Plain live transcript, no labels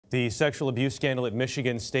The sexual abuse scandal at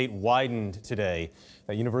Michigan State widened today.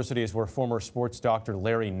 That university is where former sports doctor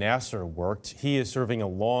Larry Nassar worked. He is serving a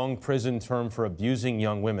long prison term for abusing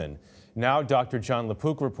young women. Now Dr. Jon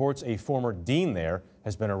LaPook reports a former dean there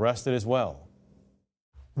has been arrested as well.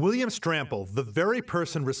 William Strampel, the very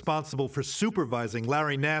person responsible for supervising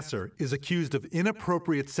Larry Nassar, is accused of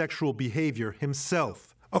inappropriate sexual behavior himself.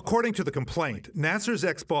 According to the complaint, Nassar's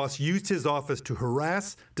ex-boss used his office to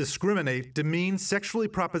harass, discriminate, demean, sexually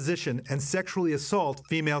proposition, and sexually assault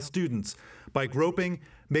female students by groping,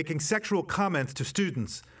 making sexual comments to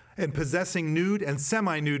students, and possessing nude and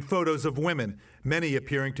semi-nude photos of women, many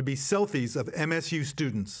appearing to be selfies of MSU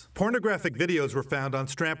students. Pornographic videos were found on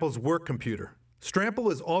Strampel's work computer. Strampel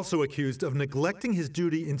is also accused of neglecting his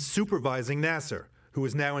duty in supervising Nassar, who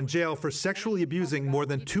is now in jail for sexually abusing more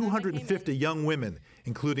than 250 young women,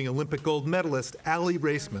 including Olympic gold medalist Aly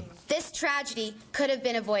Raisman. This tragedy could have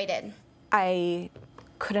been avoided. I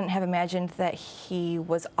couldn't have imagined that he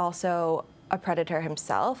was also a predator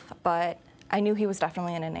himself, but I knew he was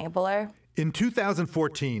definitely an enabler. In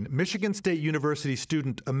 2014, Michigan State University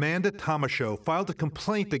student Amanda Tomashow filed a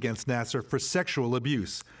complaint against Nassar for sexual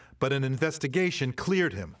abuse, but an investigation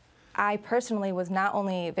cleared him. I personally was not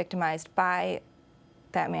only victimized by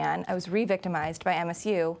that man, I was re-victimized by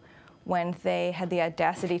MSU when they had the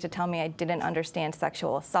audacity to tell me I didn't understand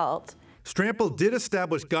sexual assault. Strampel did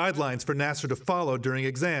establish guidelines for Nassar to follow during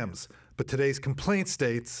exams, but today's complaint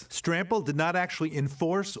states Strampel did not actually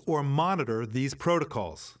enforce or monitor these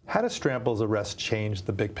protocols. How does Strampel's arrest change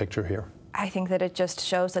the big picture here? I think that it just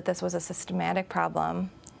shows that this was a systematic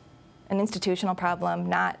problem, an institutional problem,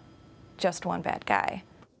 not just one bad guy.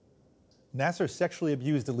 Nassar sexually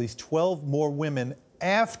abused at least 12 more women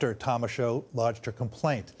after Tomashow lodged her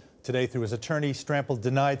complaint. Today, through his attorney, Strampel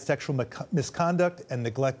denied sexual misconduct and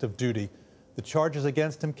neglect of duty. The charges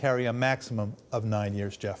against him carry a maximum of 9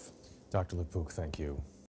 years, Jeff. Dr. LaPook, thank you.